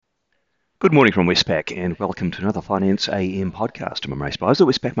Good morning from Westpac and welcome to another Finance AM podcast. I'm Ray Spicer,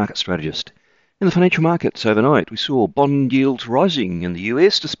 Westpac market strategist. In the financial markets overnight, we saw bond yields rising in the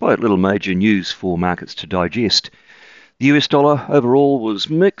US despite little major news for markets to digest. The US dollar overall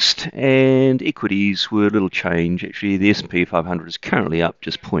was mixed and equities were little change. Actually, the S&P 500 is currently up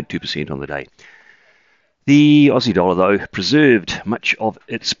just 0.2% on the day. The Aussie dollar, though, preserved much of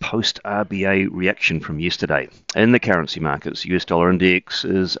its post-RBA reaction from yesterday. In the currency markets, the US dollar index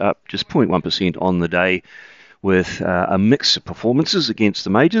is up just 0.1% on the day with a mix of performances against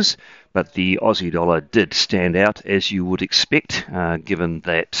the majors, but the Aussie dollar did stand out, as you would expect, given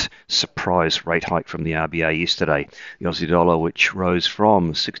that surprise rate hike from the RBA yesterday. The Aussie dollar, which rose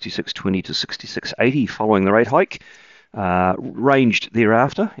from 66.20 to 66.80 following the rate hike, ranged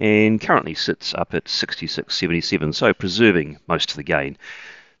thereafter and currently sits up at 66.77, so preserving most of the gain.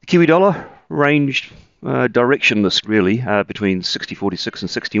 The Kiwi dollar ranged directionless really between 60.46 and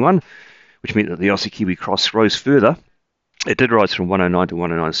 61, which meant that the Aussie Kiwi cross rose further. It did rise from 109 to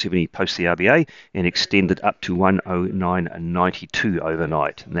 109.70 post the RBA and extended up to 109.92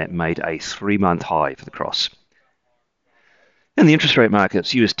 overnight, and that made a 3-month high for the cross. In the interest rate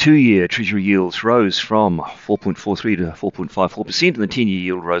markets, US 2-year Treasury yields rose from 4.43 to 4.54%, and the 10-year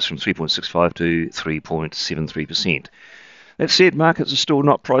yield rose from 3.65 to 3.73%. That said, markets are still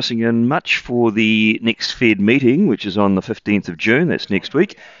not pricing in much for the next Fed meeting, which is on the 15th of June, that's next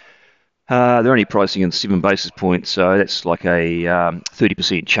week. They're only pricing in 7 basis points, so that's like a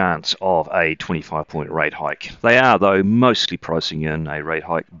 30% chance of a 25-point rate hike. They are, though, mostly pricing in a rate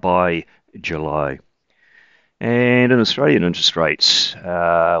hike by July. And in Australian interest rates,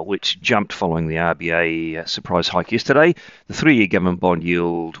 which jumped following the RBA surprise hike yesterday, the 3-year government bond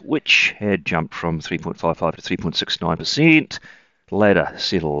yield, which had jumped from 3.55 to 3.69%, later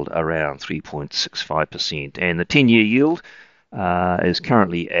settled around 3.65%. And the 10-year yield is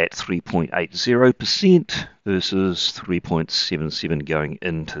currently at 3.80% versus 3.77 going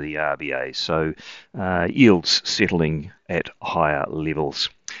into the RBA. So yields settling at higher levels.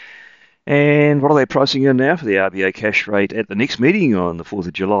 And what are they pricing in now for the RBA cash rate at the next meeting on the 4th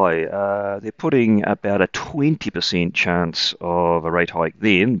of July? They're putting about a 20% chance of a rate hike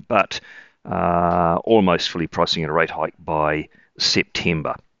then, but almost fully pricing in a rate hike by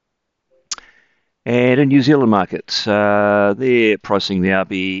September. And in New Zealand markets, they're pricing the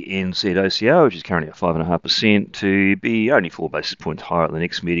RBNZ OCR, which is currently at 5.5%, to be only 4 basis points higher at the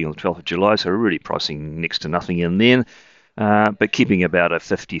next meeting on the 12th of July, so we're really pricing next to nothing in then. But keeping about a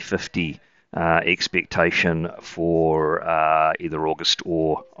 50-50 expectation for either August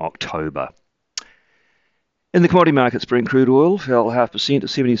or October. In the commodity markets, Brent crude oil fell 0.5% to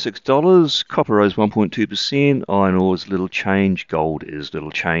 $76. Copper rose 1.2%. Iron ore is little changed. Gold is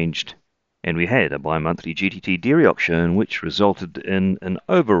little changed. And we had a bi-monthly GTT dairy auction, which resulted in an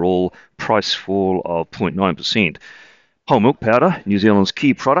overall price fall of 0.9%. Whole milk powder, New Zealand's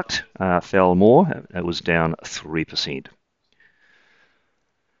key product, fell more. It was down 3%.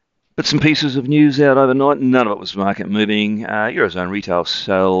 Bits and pieces of news out overnight, none of it was market moving. Eurozone retail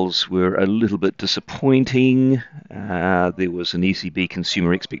sales were a little bit disappointing. There was an ECB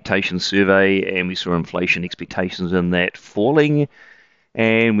consumer expectations survey, and we saw inflation expectations in that falling.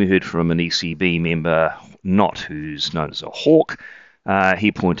 And we heard from an ECB member, who's known as a hawk.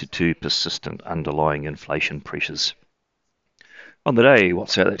 He pointed to persistent underlying inflation pressures. On the day,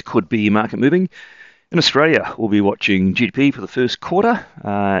 what's out that could be market moving? In Australia, we'll be watching GDP for the first quarter,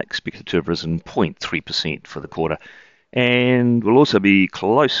 expected to have risen 0.3% for the quarter. And we'll also be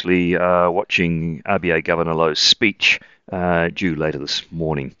closely watching RBA Governor Lowe's speech due later this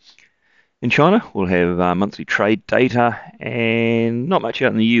morning. In China, we'll have monthly trade data, and not much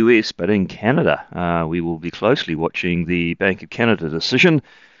out in the US, but in Canada, we will be closely watching the Bank of Canada decision.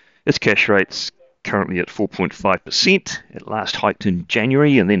 Its cash rate's currently at 4.5%. It last hiked in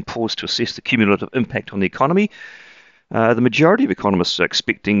January and then paused to assess the cumulative impact on the economy. The majority of economists are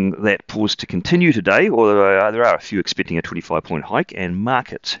expecting that pause to continue today, although there are a few expecting a 25-point hike, and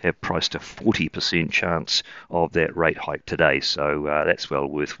markets have priced a 40% chance of that rate hike today. So that's well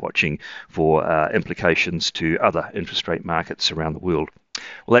worth watching for implications to other interest rate markets around the world.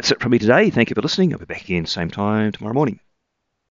 Well, that's it from me today. Thank you for listening. I'll be back again same time tomorrow morning.